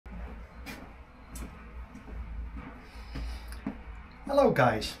Hello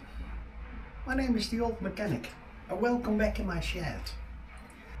guys, my name is the Old Mechanic and welcome back in my shed.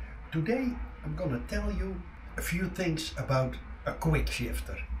 Today I'm gonna tell you a few things about a quick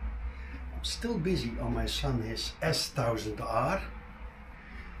shifter. I'm still busy on my son, his S1000R,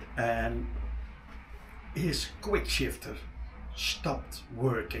 and his quick shifter stopped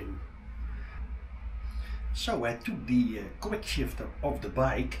working. So I took the quick shifter off the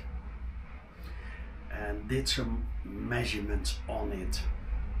bike and did some measurements on it.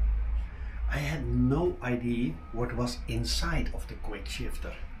 I had no idea what was inside of the quick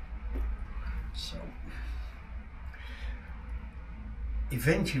shifter. So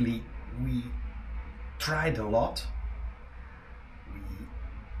eventually we tried a lot. We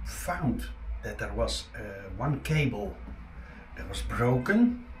found that there was one cable that was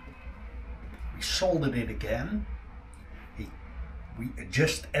broken. We soldered it again. We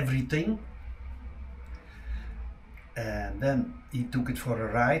adjust everything. And then he took it for a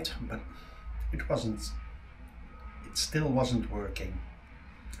ride, but it still wasn't working.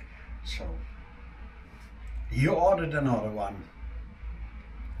 So he ordered another one,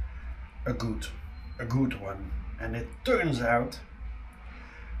 a good one. And it turns out,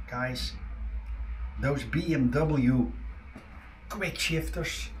 guys, those BMW quick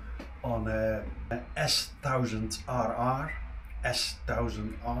shifters on a S1000R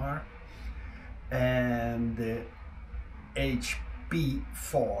and the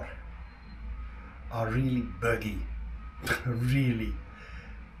HP4 are really buggy. Really,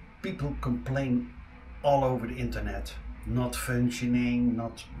 people complain all over the internet, not functioning,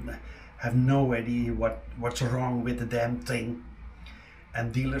 have no idea what's wrong with the damn thing,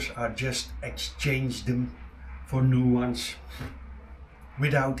 and dealers are just exchange them for new ones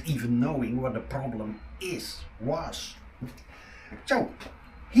without even knowing what the problem was. So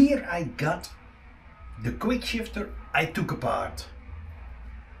here I got the quick shifter I took apart.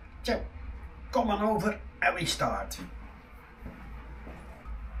 So come on over and we start.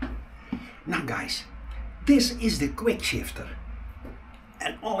 Now guys, this is the quick shifter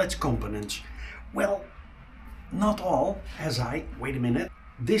and all its components. Well, not all, wait a minute.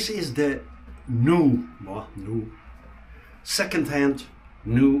 This is the second-hand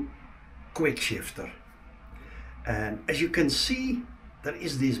new quick shifter. And as you can see, there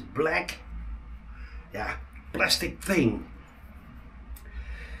is this black plastic thing.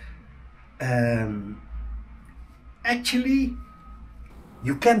 Actually,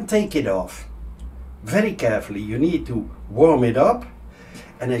 you can take it off very carefully. You need to warm it up,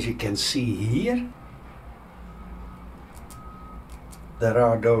 and as you can see here, there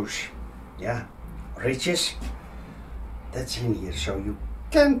are those ridges that's in here, so you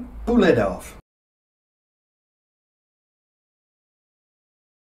can pull it off.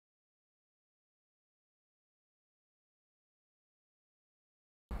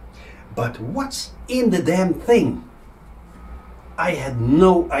 But what's in the damn thing? I had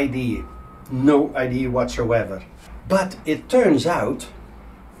no idea whatsoever. But it turns out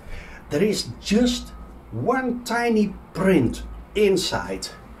there is just one tiny print inside.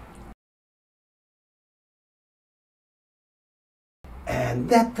 And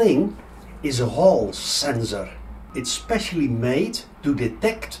that thing is a Hall sensor. It's specially made to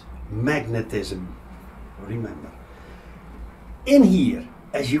detect magnetism. Remember, in here,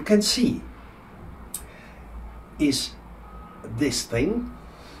 as you can see, is this thing,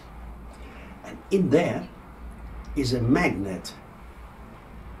 and in there is a magnet.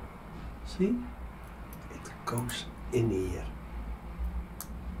 See? It goes in here.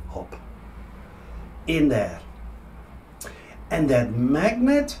 Hop. In there. And that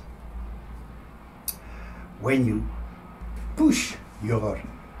magnet, when you push your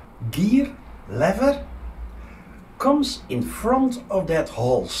gear lever, comes in front of that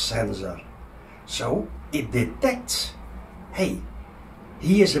Hall sensor. So it detects, hey,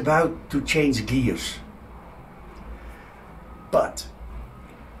 he is about to change gears. But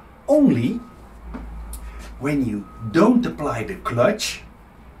only when you don't apply the clutch,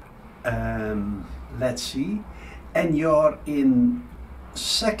 let's see, and you're in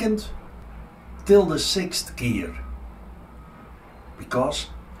second till the sixth gear. Because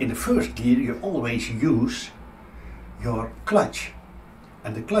in the first gear you always use your clutch,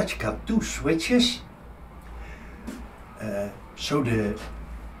 and the clutch got two switches, so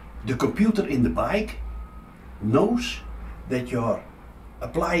the computer in the bike knows that you're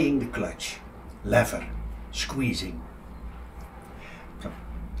applying the clutch lever, squeezing. So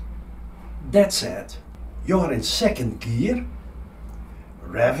that said, you're in second gear,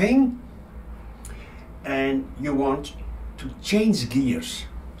 revving, and you want to change gears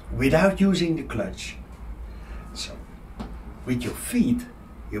without using the clutch. So with your feet,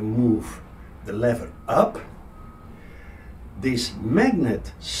 you move the lever up. This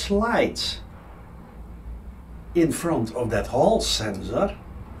magnet slides in front of that hall sensor,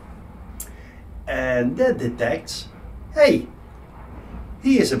 and that detects, hey,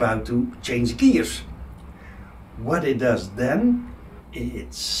 he is about to change gears. What it does then,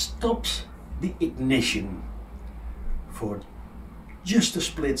 it stops the ignition for just a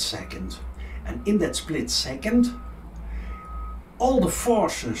split second. And in that split second, all the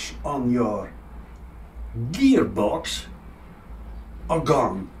forces on your gearbox are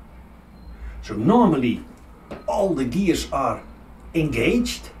gone. So normally all the gears are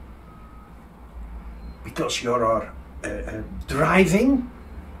engaged because you are driving,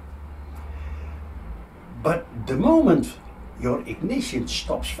 but the moment your ignition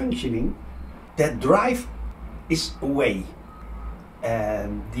stops functioning, that drive is away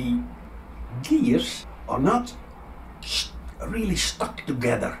and the gears are not really stuck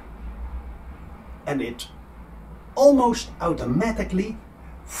together, and it almost automatically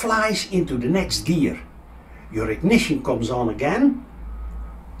flies into the next gear. Your ignition comes on again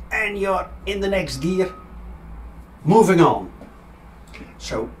and you're in the next gear, moving on.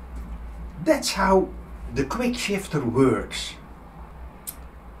 So that's how the quick shifter works.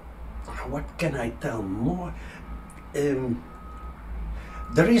 What can I tell more?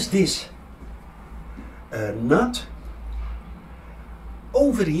 There is this nut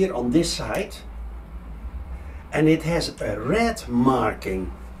over here on this side, and it has a red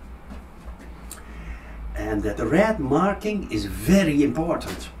marking, and that red marking is very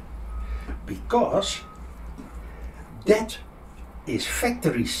important because that is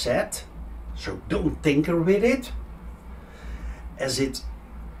factory set, so don't tinker with it, as it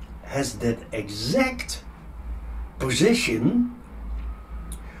has that exact position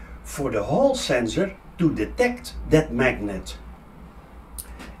for the hall sensor to detect that magnet.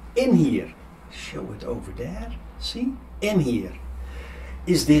 In here, show it over there, see? In here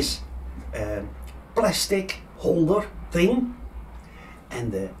is this plastic holder thing,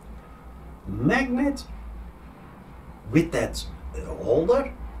 and the magnet with that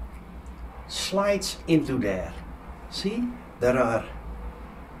holder slides into there. See, there are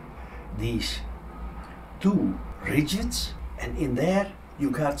these two rigids, and in there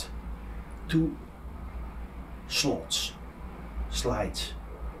you got two slots, slides,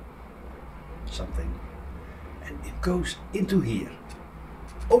 something, and it goes into here.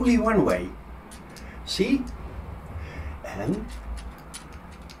 Only one way, see? And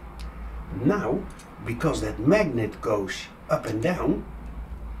now, because that magnet goes up and down,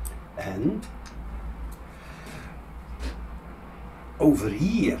 and over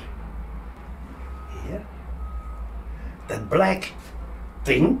here, that black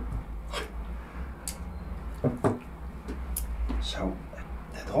thing, so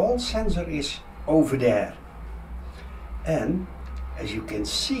that whole sensor is over there, and as you can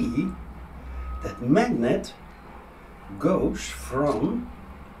see, that magnet goes from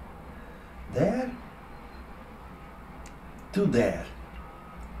there to there.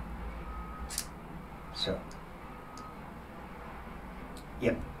 So,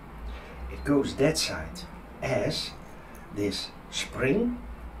 yep, it goes that side, as this spring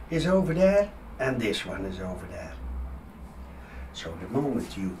is over there and this one is over there. So the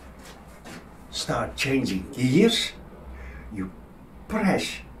moment you start changing gears, you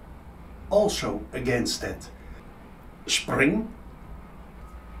press also against that spring,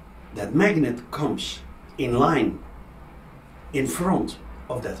 that magnet comes in line in front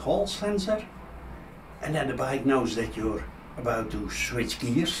of that hall sensor, and then the bike knows that you're about to switch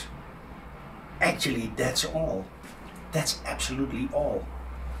gears. Actually, that's all. That's absolutely all.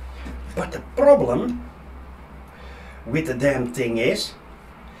 But the problem with the damn thing is,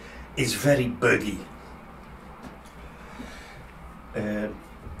 it's very buggy.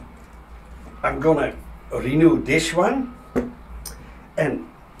 I'm gonna renew this one, and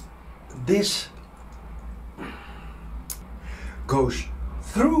this goes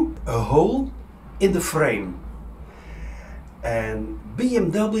through a hole in the frame, and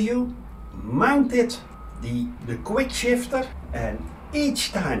BMW mounted the quick shifter, and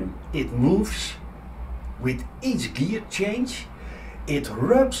each time it moves with each gear change, it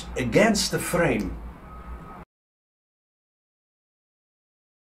rubs against the frame.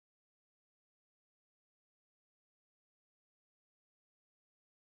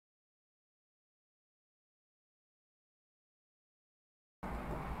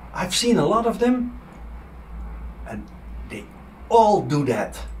 I've seen a lot of them, and they all do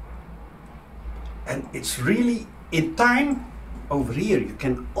that. And it's really in time. Over here you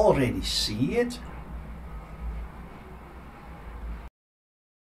can already see it.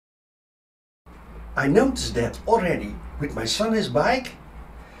 I noticed that already with my son's bike,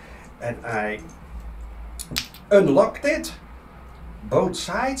 and I unlocked it, both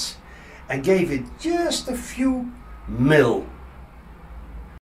sides, and gave it just a few mil.